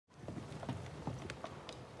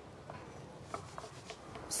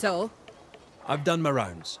So? I've done my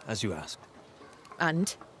rounds, as you asked.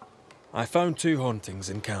 And? I found 2 hauntings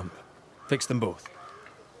in camp. Fixed them both.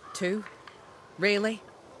 2? Really?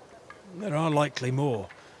 There are likely more,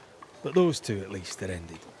 but those 2 at least are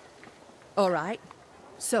ended. All right.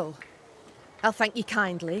 So, I'll thank you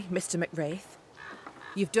kindly, Mr. McWraith.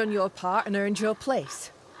 You've done your part and earned your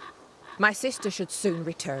place. My sister should soon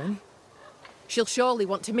return. She'll surely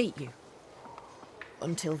want to meet you.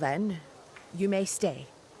 Until then, you may stay.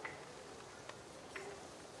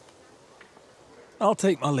 I'll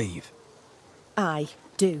take my leave. I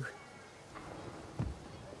do.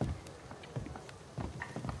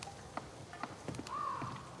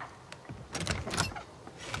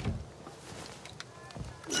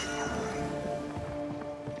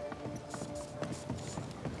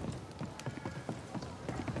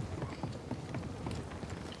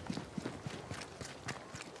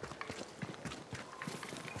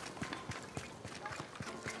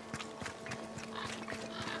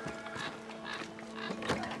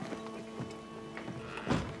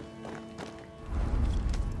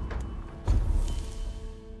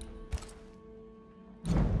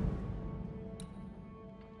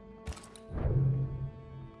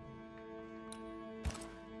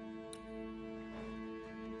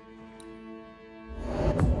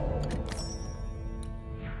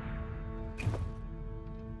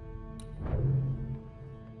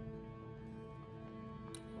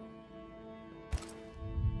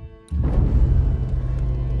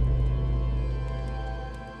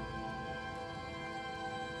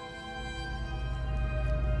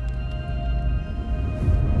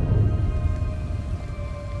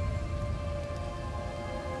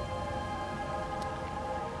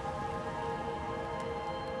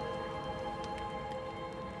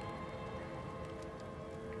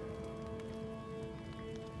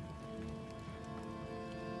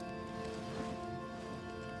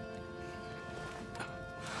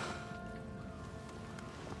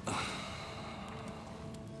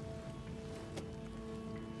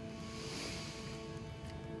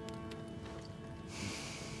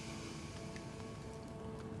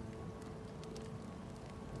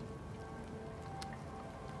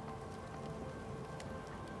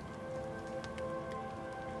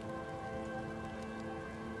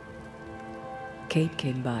 Kate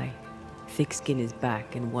came by. Thickskin is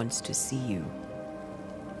back and wants to see you.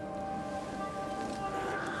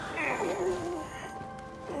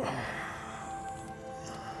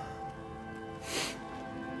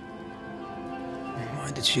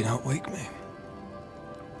 Why did she not wake me?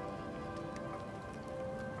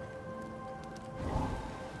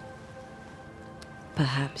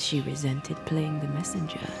 Perhaps she resented playing the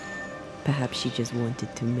messenger. Perhaps she just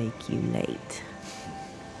wanted to make you late.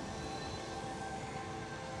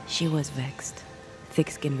 She was vexed.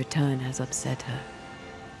 Thickskin return has upset her.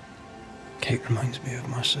 Kate reminds me of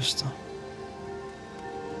my sister.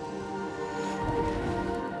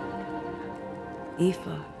 Aoife.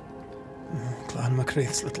 Clan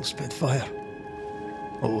McCraith's little spitfire.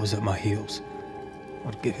 Always at my heels.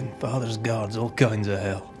 Or giving father's guards all kinds of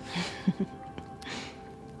hell.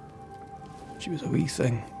 She was a wee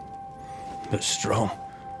thing, but strong.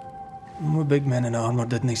 And we big men in armour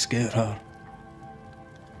didn't scare her.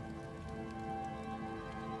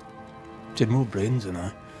 She had more brains than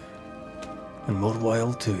I, and more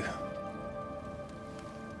wild too.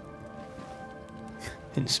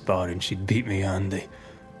 In sparring, she'd beat me handy.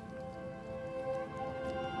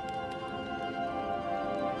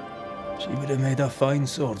 She would have made a fine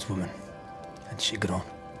swordswoman, had she grown.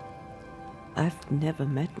 I've never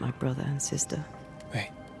met my brother and sister. Wait,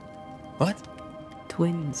 what?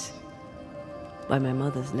 Twins. By my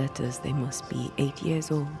mother's letters, they must be 8 years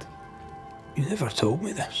old. You never told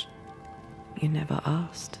me this. You never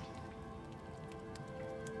asked.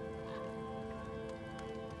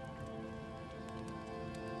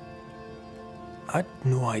 I'd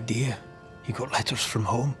no idea you got letters from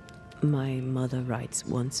home. My mother writes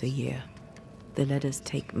once a year. The letters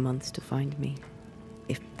take months to find me,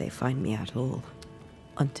 if they find me at all.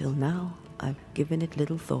 Until now, I've given it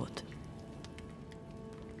little thought.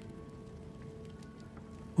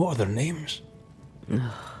 What are their names?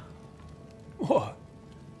 What?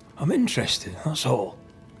 I'm interested, that's all.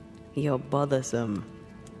 You're bothersome.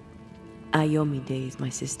 Ayomide is my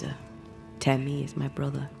sister. Temi is my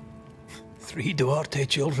brother. 3 Duarte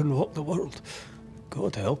children walk the world.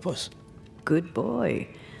 God help us. Good boy.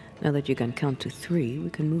 Now that you can count to 3,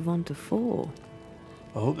 we can move on to 4.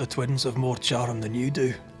 I hope the twins have more charm than you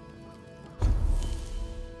do.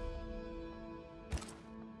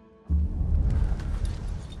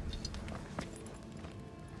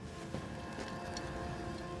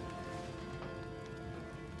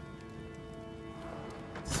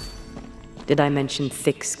 Did I mention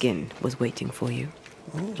thick skin was waiting for you?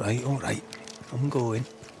 All right. I'm going.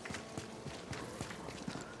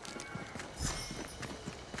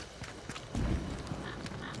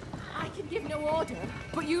 I can give no order,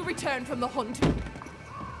 but you return from the hunt.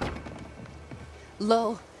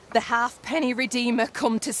 Lo, the halfpenny Redeemer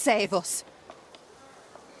come to save us.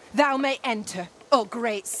 Thou may enter, O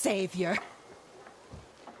great saviour.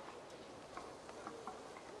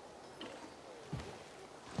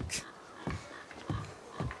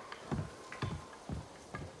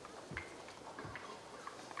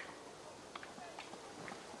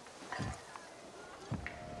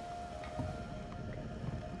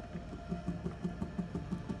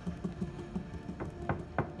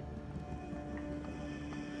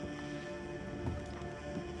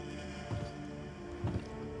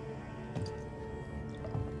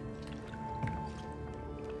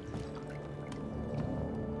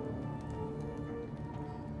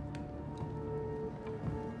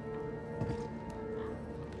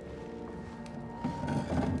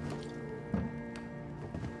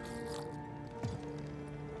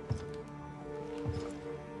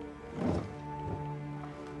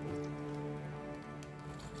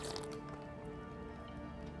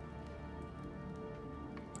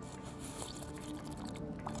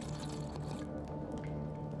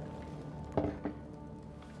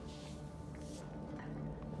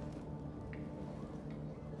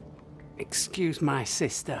 Excuse my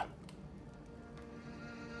sister.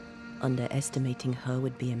 Underestimating her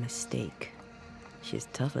would be a mistake. She's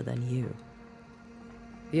tougher than you.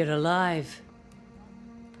 You're alive.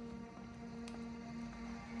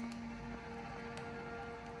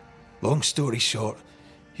 Long story short,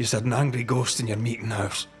 you had an angry ghost in your meeting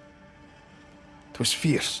house. 'Twas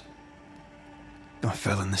fierce. I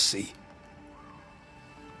fell in the sea.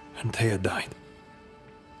 And Taya died.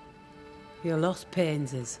 Your loss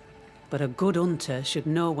pains us, but a good hunter should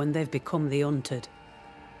know when they've become the hunted.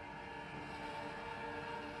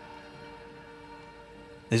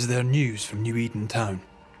 Is there news from New Eden town?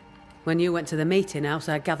 When you went to the meeting house,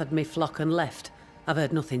 I gathered me flock and left. I've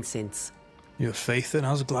heard nothing since. Your faith in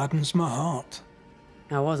us gladdens my heart.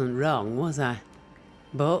 I wasn't wrong, was I?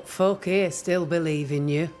 But folk here still believe in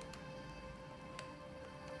you.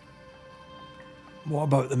 What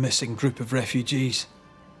about the missing group of refugees?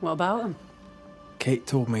 What about them? Kate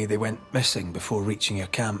told me they went missing before reaching your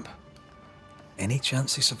camp. Any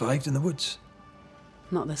chance they survived in the woods?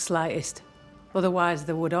 Not the slightest. Otherwise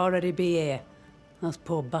they would already be here. Those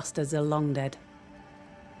poor bastards are long dead.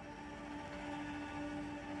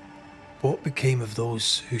 What became of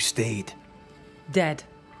those who stayed? Dead,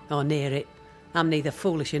 or near it. I'm neither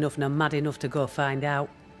foolish enough nor mad enough to go find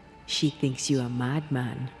out. She thinks you a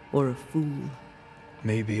madman or a fool.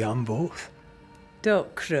 Maybe I'm both.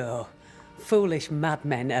 Don't crow. Foolish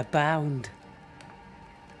madmen abound.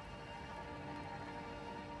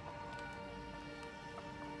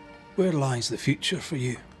 Where lies the future for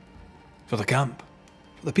you? For the camp?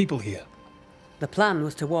 For the people here? The plan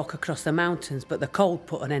was to walk across the mountains, but the cold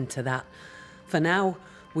put an end to that. For now,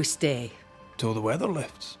 we stay. Till the weather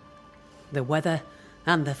lifts. The weather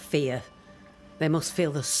and the fear. They must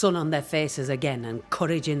feel the sun on their faces again and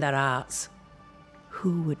courage in their hearts.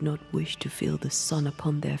 Who would not wish to feel the sun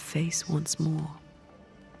upon their face once more?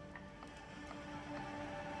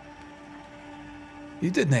 You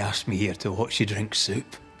didn't ask me here to watch you drink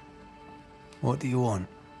soup. What do you want?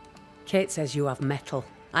 Kate says you have metal.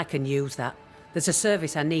 I can use that. There's a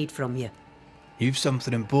service I need from you. You've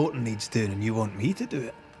something important needs doing and you want me to do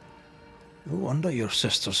it? No wonder your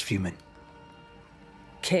sister's fuming.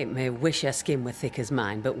 Kate may wish her skin were thick as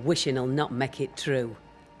mine, but wishing'll not make it true.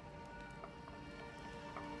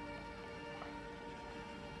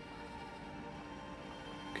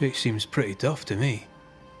 Kate seems pretty tough to me.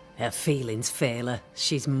 Her feelings fail her.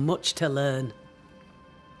 She's much to learn.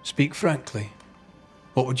 Speak frankly.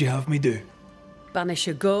 What would you have me do? Banish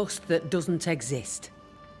a ghost that doesn't exist.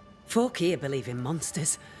 Folk here believe in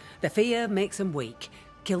monsters. The fear makes them weak.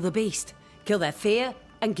 Kill the beast. Kill their fear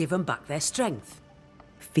and give them back their strength.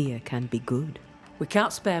 Fear can be good. We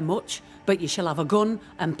can't spare much, but you shall have a gun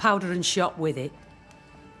and powder and shot with it.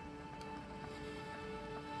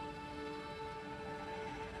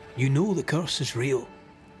 You know the curse is real.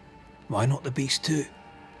 Why not the beast too?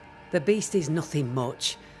 The beast is nothing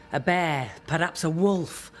much. A bear, perhaps a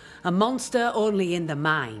wolf. A monster only in the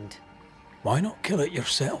mind. Why not kill it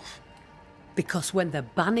yourself? Because when the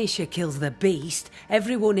Banisher kills the beast,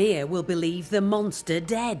 everyone here will believe the monster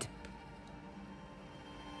dead.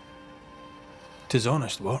 'Tis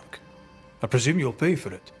honest work. I presume you'll pay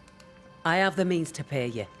for it. I have the means to pay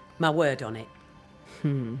you. My word on it.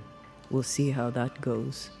 We'll see how that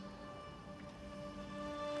goes.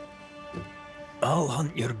 I'll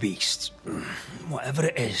hunt your beast, whatever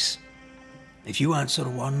it is, if you answer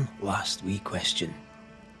one last wee question.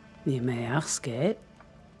 You may ask it.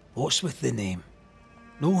 What's with the name?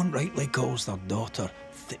 No one rightly calls their daughter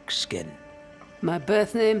Thick Skin. My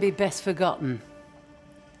birth name be best forgotten.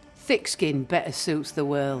 Thick skin better suits the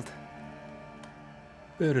world.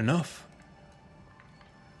 Fair enough.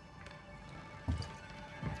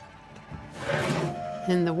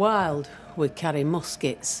 In the wild, we carry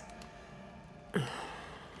muskets.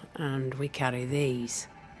 And we carry these.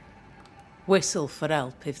 Whistle for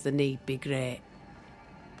help if the need be great.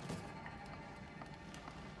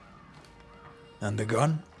 And the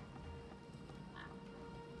gun?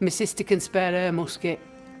 My sister can spare her musket.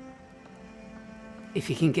 If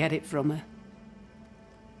you can get it from her.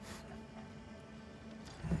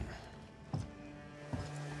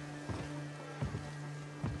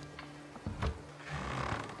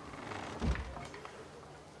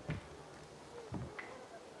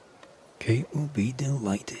 Kate will be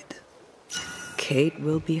delighted. Kate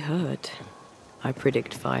will be hurt. I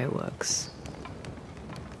predict fireworks.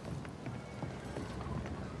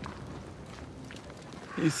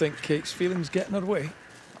 You think Kate's feelings get in her way?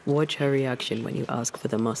 Watch her reaction when you ask for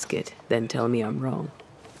the musket, then tell me I'm wrong.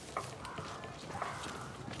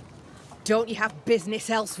 Don't you have business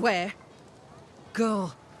elsewhere?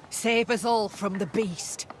 Go, save us all from the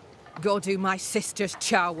beast. Go do my sister's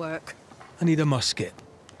char work. I need a musket.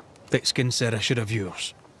 Thickskin said I should have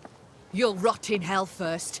yours. You'll rot in hell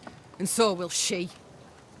first, and so will she.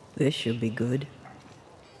 This should be good.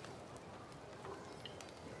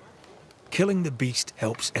 Killing the beast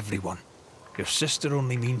helps everyone. Your sister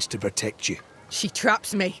only means to protect you. She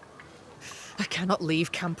traps me. I cannot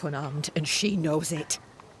leave camp unarmed, and she knows it.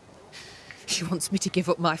 She wants me to give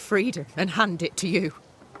up my freedom and hand it to you.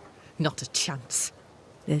 Not a chance.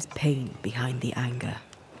 There's pain behind the anger.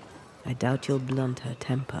 I doubt you'll blunt her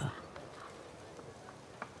temper.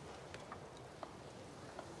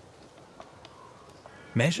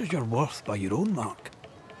 Measure your worth by your own mark.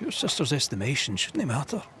 Your sister's estimation shouldn't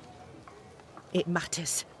matter. It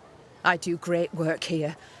matters. I do great work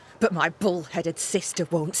here, but my bull-headed sister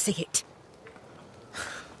won't see it.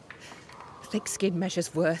 Thickskin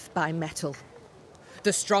measures worth by metal.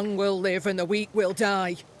 The strong will live and the weak will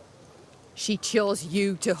die. She chose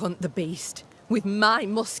you to hunt the beast with my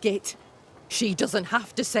musket. She doesn't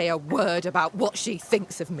have to say a word about what she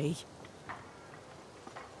thinks of me.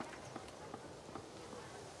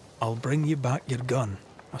 I'll bring you back your gun.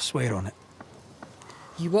 I swear on it.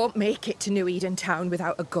 You won't make it to New Eden Town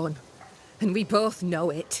without a gun, and we both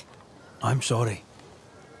know it. I'm sorry.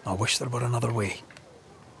 I wish there were another way.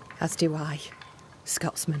 As do I,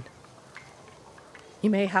 Scotsman.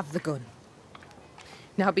 You may have the gun.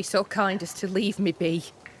 Now be so kind as to leave me be.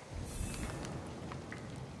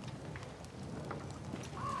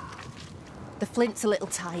 The flint's a little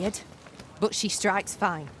tired, but she strikes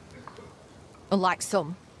fine. Unlike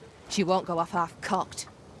some, she won't go off half-cocked.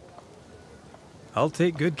 I'll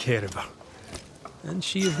take good care of her. And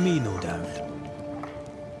she of me, no doubt.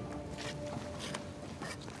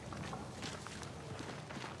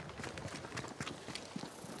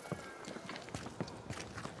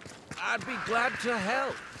 I'd be glad to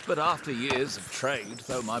help, but after years of trade,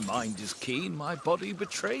 though my mind is keen, my body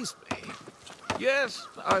betrays me. Yes,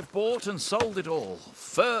 I've bought and sold it all.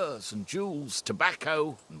 Furs and jewels,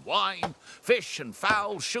 tobacco and wine, fish and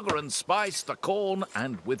fowl, sugar and spice, the corn,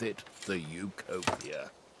 and with it, the Utopia.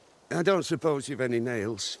 I don't suppose you've any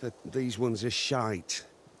nails, but these ones are shite.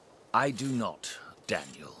 I do not,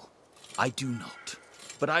 Daniel. I do not.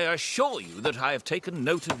 But I assure you that I have taken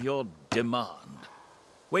note of your demand.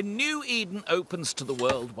 When New Eden opens to the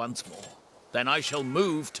world once more, then I shall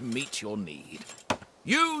move to meet your need.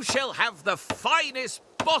 You shall have the finest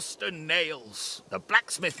Boston nails. The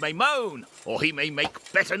blacksmith may moan, or he may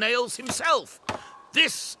make better nails himself.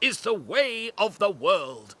 This is the way of the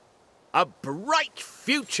world. A bright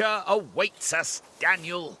future awaits us,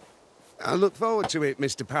 Daniel. I look forward to it,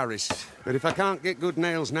 Mr. Paris. But if I can't get good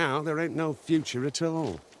nails now, there ain't no future at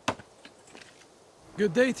all.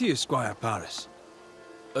 Good day to you, Squire Paris.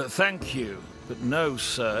 Thank you, but no,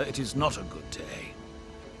 sir, it is not a good day.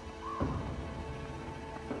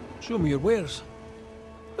 Show me your wares.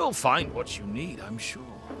 You'll find what you need, I'm sure.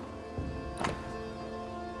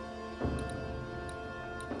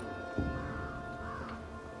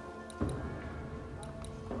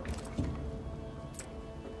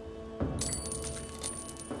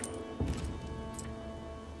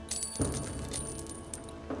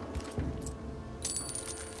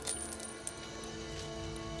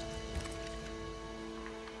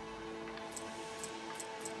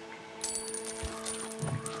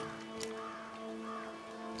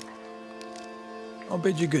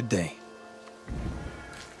 bid you good day.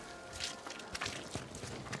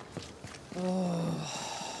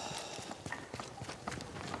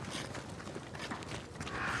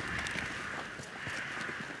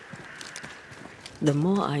 The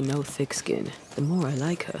more I know Thickskin, the more I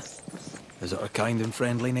like her. Is it her kind and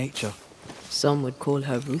friendly nature? Some would call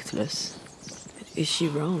her ruthless. Is she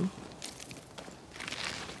wrong?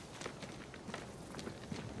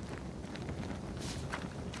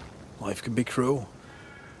 Life can be cruel.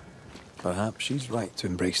 Perhaps she's right to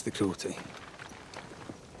embrace the cruelty.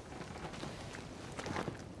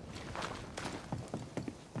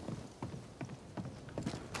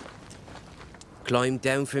 Climbed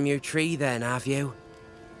down from your tree then, have you?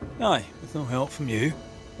 Aye, with no help from you.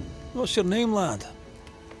 What's your name, lad?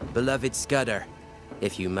 Beloved Scudder,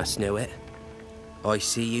 if you must know it. I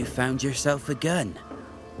see you found yourself a gun.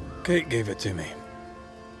 Kate gave it to me.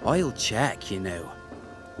 I'll check, you know.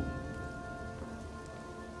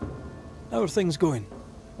 How are things going?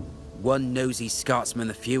 One nosy Scotsman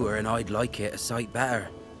the fewer, and I'd like it a sight better.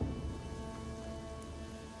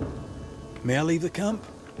 May I leave the camp?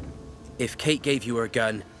 If Kate gave you her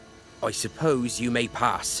gun, I suppose you may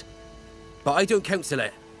pass. But I don't counsel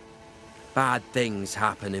it. Bad things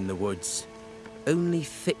happen in the woods. Only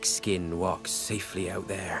Thickskin walks safely out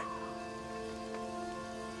there.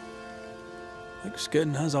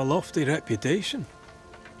 Thickskin has a lofty reputation.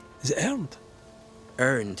 Is it earned?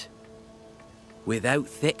 Earned. Without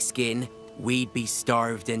Thickskin, we'd be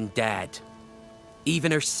starved and dead.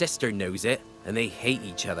 Even her sister knows it, and they hate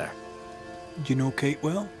each other. Do you know Kate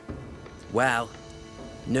well? Well,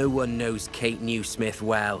 no one knows Kate Newsmith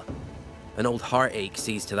well. An old heartache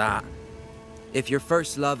sees to that. If your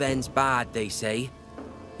first love ends bad, they say,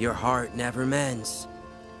 your heart never mends.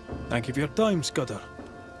 Thank you for your time, Scudder.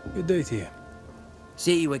 Good day to you.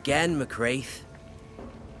 See you again, McWraith.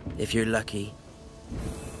 If you're lucky.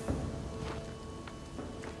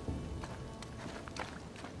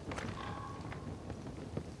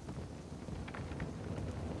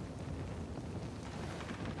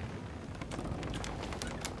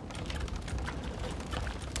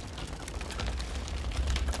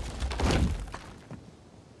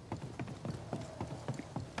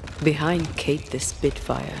 Behind Kate the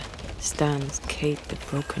Spitfire stands Kate the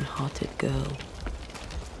broken-hearted girl.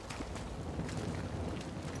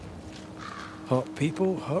 Hurt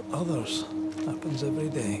people hurt others. Happens every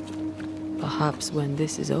day. Perhaps when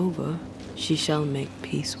this is over, she shall make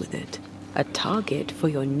peace with it. A target for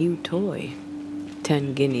your new toy.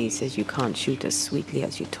 10 guineas says you can't shoot as sweetly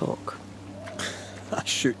as you talk. I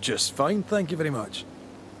shoot just fine, thank you very much.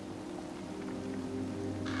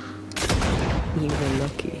 You were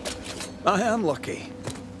lucky. I am lucky.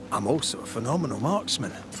 I'm also a phenomenal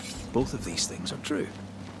marksman. Both of these things are true.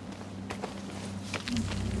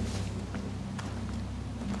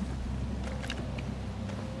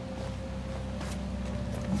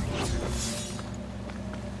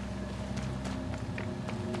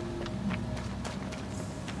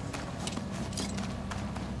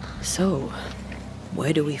 So,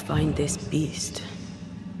 where do we find this beast?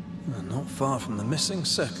 Not far from the missing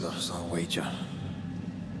settlers, I'll wager.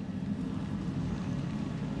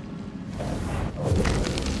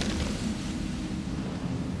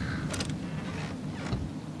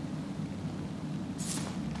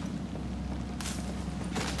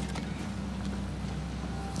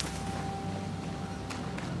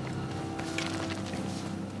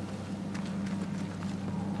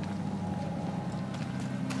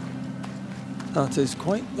 That is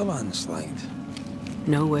quite the landslide.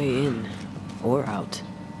 No way in or out.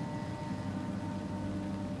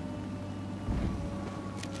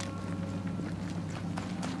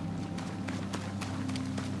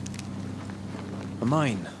 A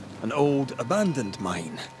mine. An old, abandoned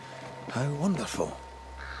mine. How wonderful.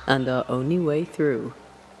 And our only way through.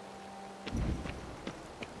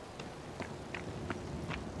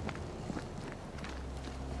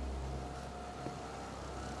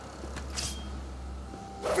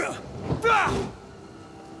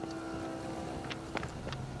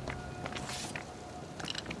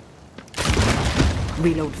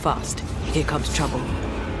 Reload fast. Here comes trouble.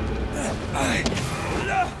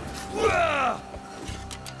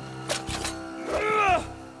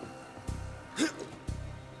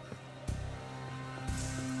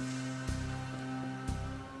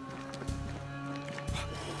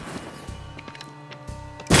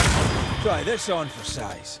 Try this on for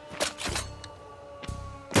size.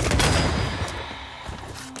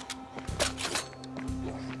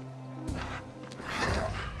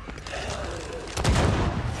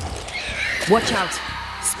 Watch out!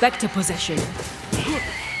 Spectre possession.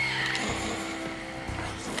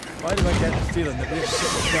 My Why do I get the feeling that we're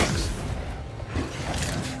sitting ducks?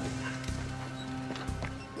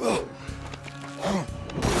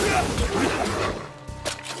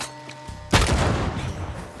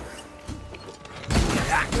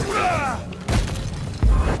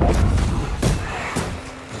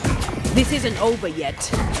 This isn't over yet.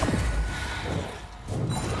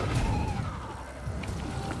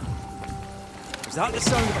 Is that the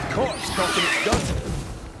sound of a corpse talking its guts?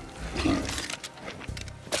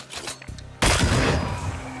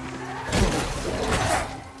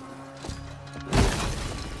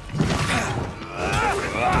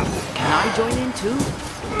 Can I join in too?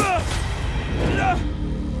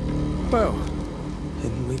 Well,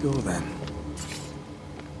 in we go then.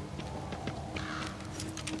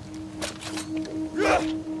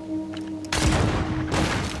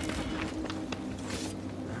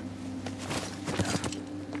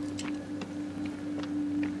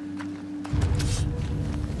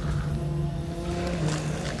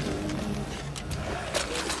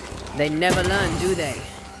 They never learn, do they?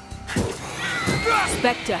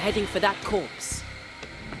 Spectre heading for that corpse.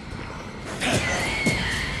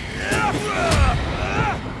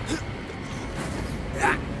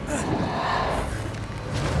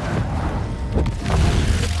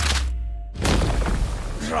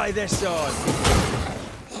 Try this on.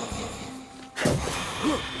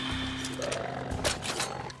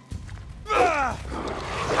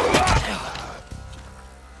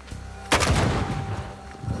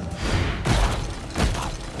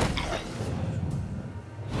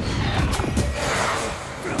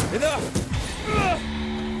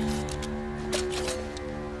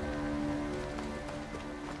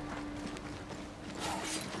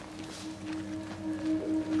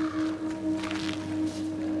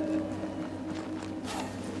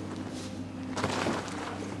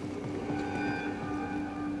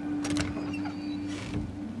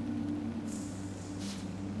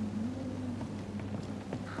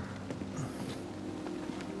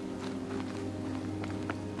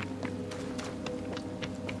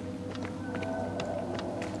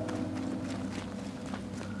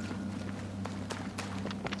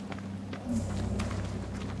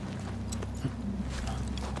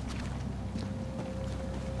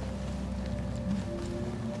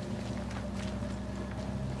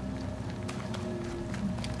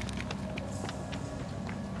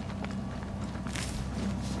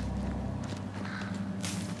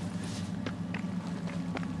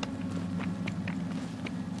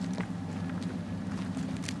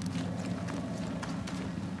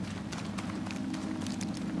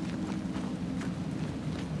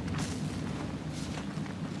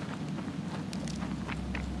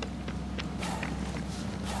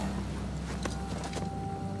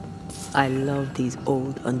 I love these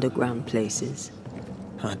old underground places.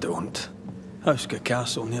 I don't. Hauska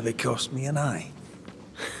Castle nearly cost me an eye.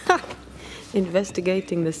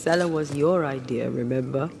 Investigating the cellar was your idea,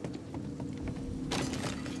 remember?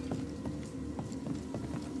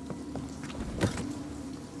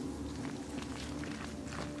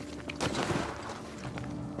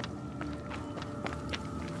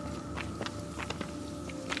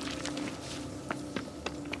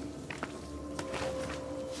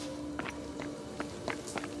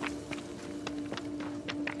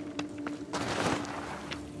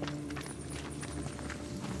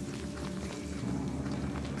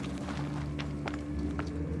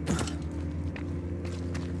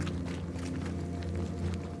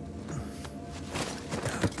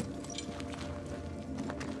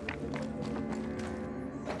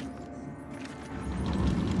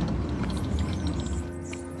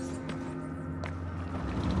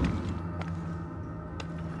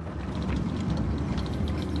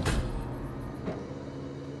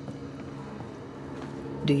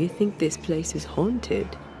 Do you think this place is haunted?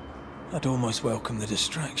 I'd almost welcome the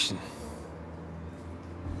distraction.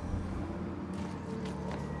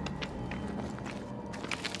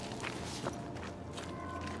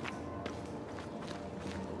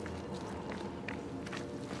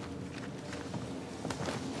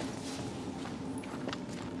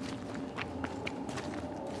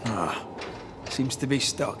 Seems to be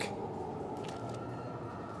stuck.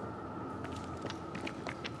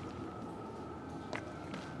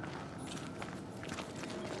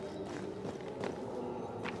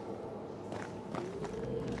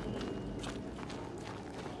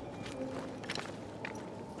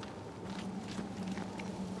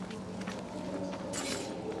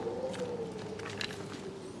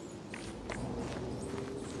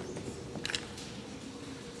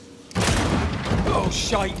 Oh,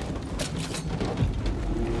 shite!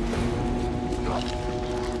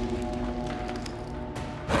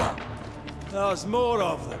 There's more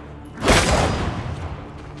of them.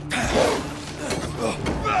 Putting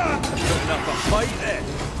up a fight then.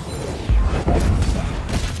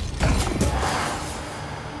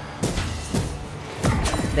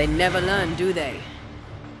 They never learn, do they?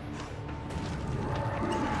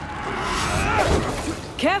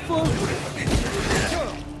 Careful!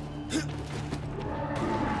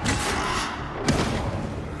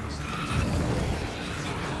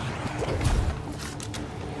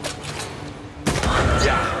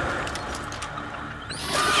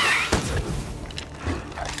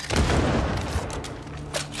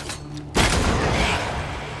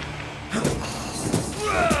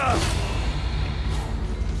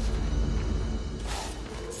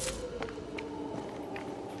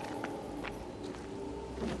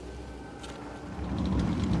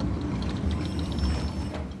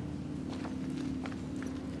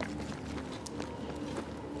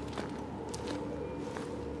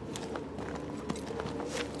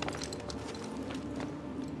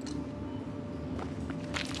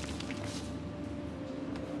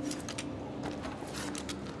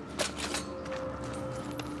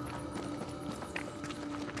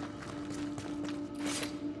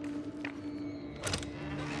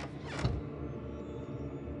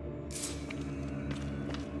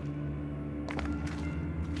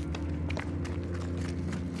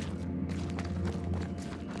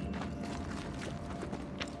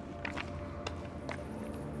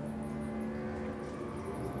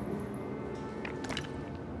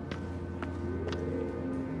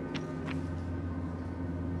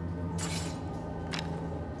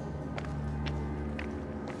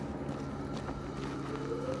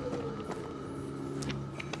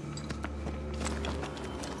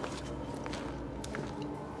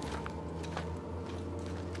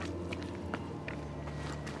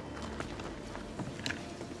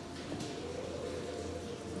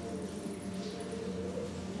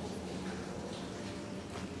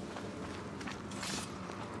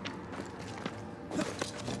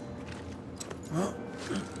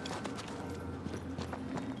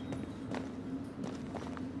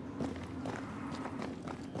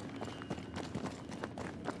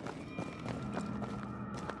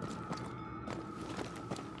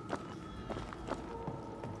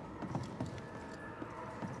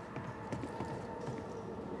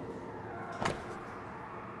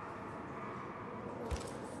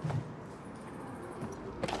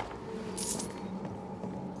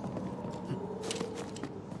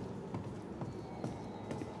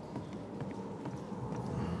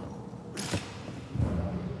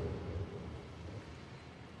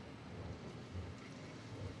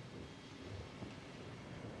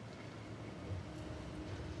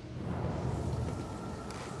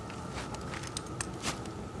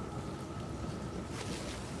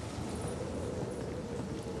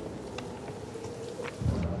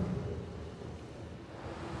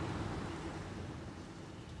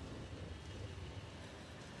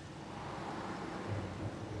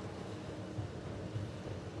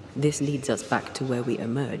 This leads us back to where we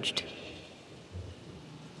emerged.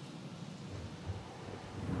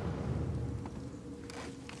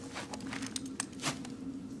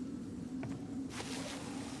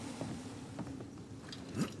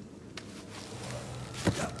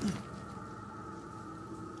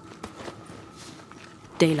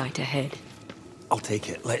 Daylight ahead. I'll take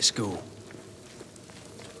it. Let's go.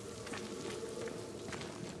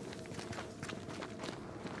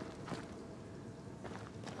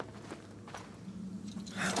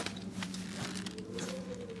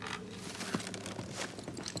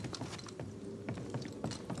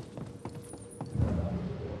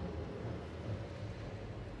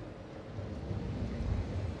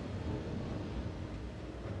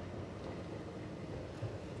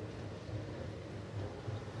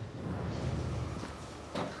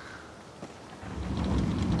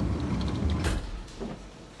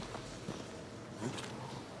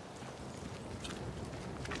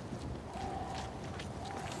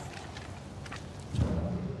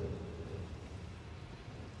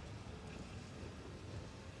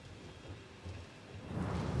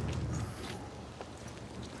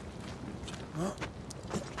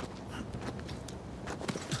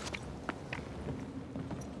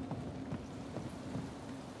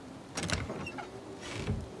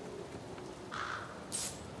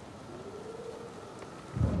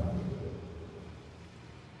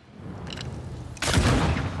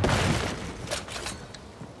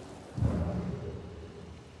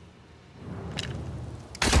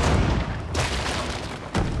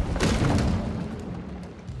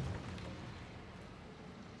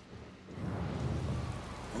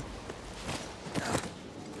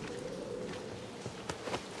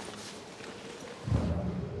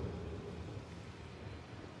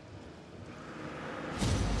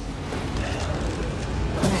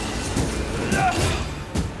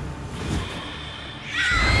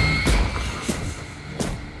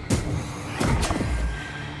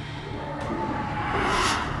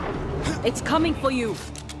 It's coming for you!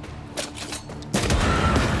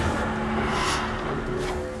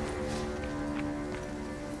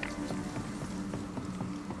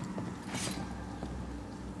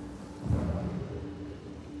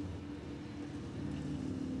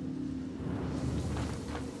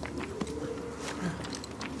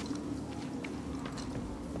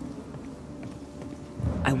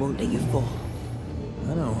 I won't let you fall.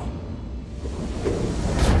 I know.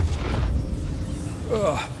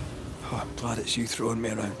 Oh, I'm glad it's you throwing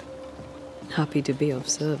me around. Happy to be of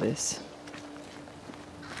service.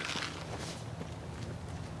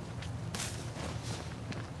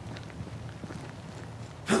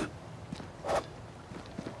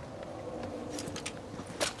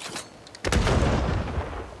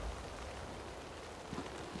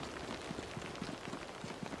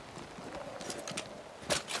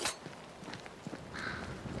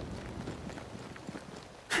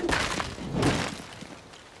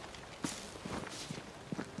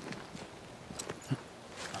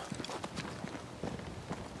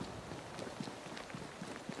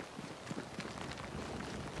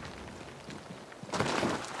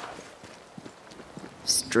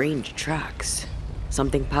 Strange tracks.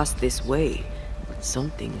 Something passed this way.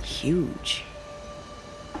 Something huge.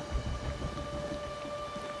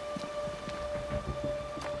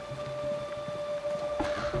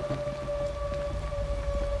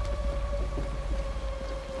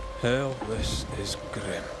 Hell, this is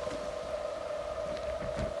grim.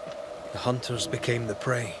 The hunters became the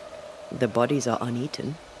prey. The bodies are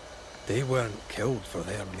uneaten. They weren't killed for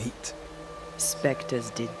their meat.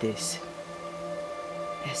 Spectres did this.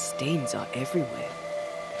 Their stains are everywhere.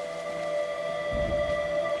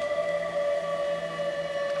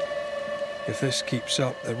 If this keeps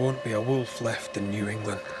up, there won't be a wolf left in New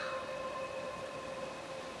England.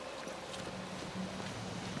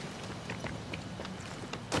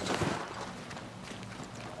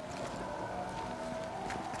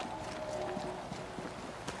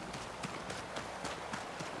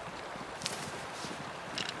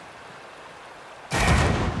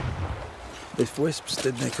 If wisps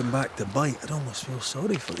didn't come back to bite, I'd almost feel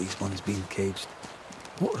sorry for these ones being caged.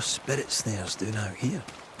 What are spirit snares doing out here?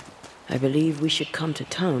 I believe we should come to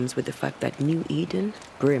terms with the fact that New Eden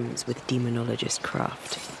brims with demonologist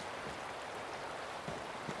craft.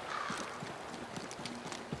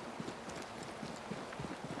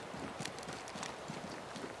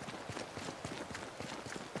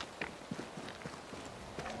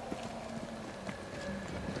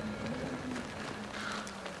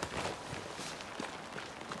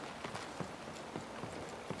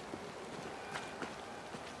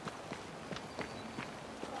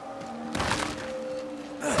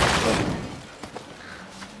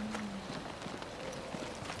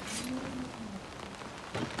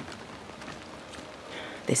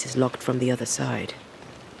 This is locked from the other side.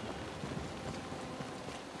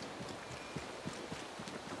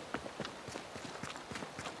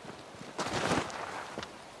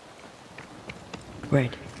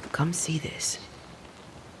 Red, come see this.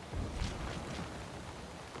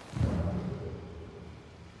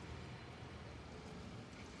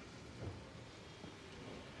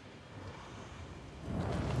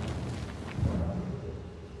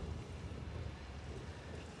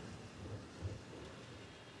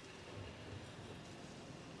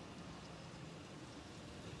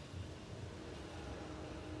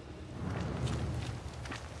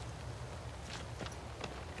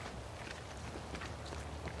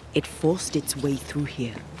 It forced its way through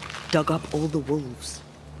here, dug up all the wolves.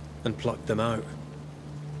 And plucked them out.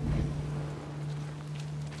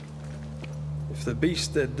 If the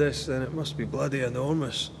beast did this, then it must be bloody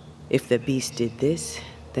enormous. If the beast did this,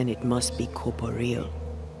 then it must be corporeal.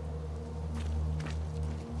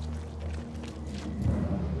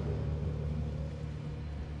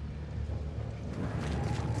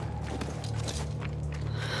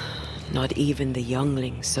 Not even the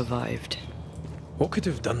younglings survived. What could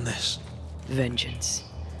have done this? Vengeance.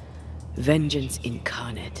 Vengeance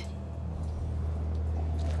incarnate.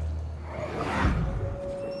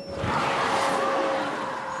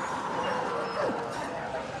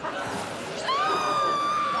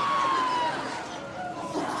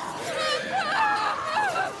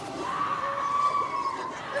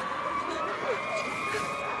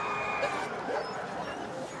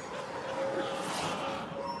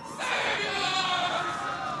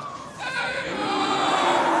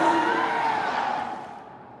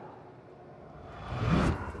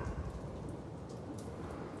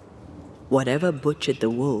 Whatever butchered the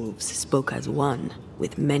wolves spoke as one,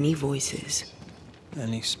 with many voices.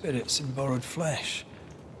 Any spirits in borrowed flesh?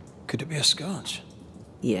 Could it be a scourge?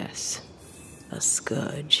 Yes, a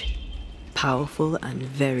scourge. powerful and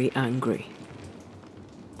very angry.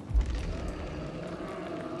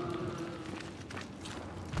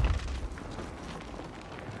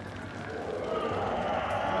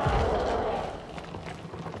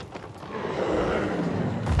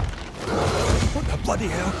 What the bloody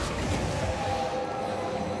hell?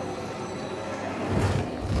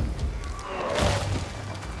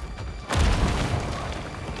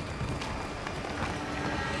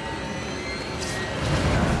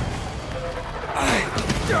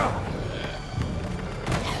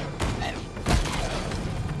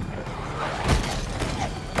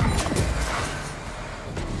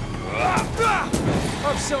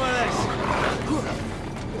 Have some of this.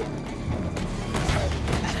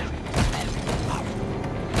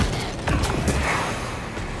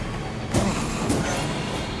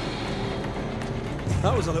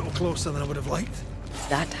 That was a little closer than I would have liked.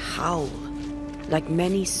 That howl, like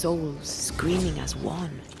many souls screaming as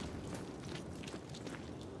one.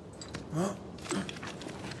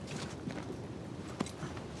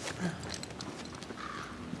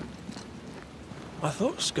 I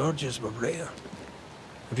thought scourges were rare.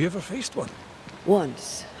 Have you ever faced one?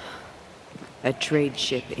 Once, a trade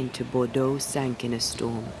ship into Bordeaux sank in a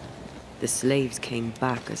storm. The slaves came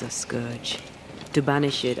back as a scourge. To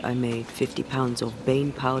banish it, I made 50 pounds of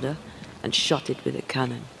bane powder and shot it with a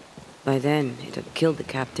cannon. By then, it had killed the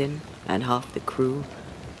captain and half the crew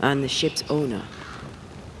and the ship's owner.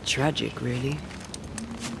 Tragic, really.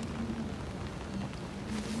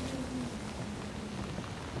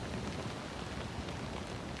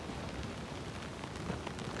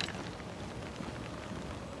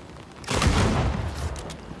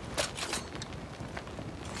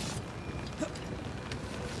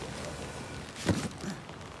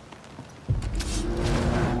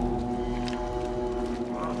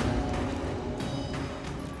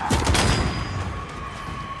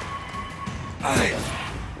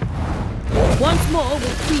 Once more,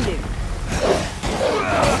 we'll clean him.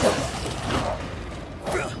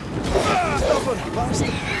 Stubborn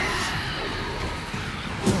bastard!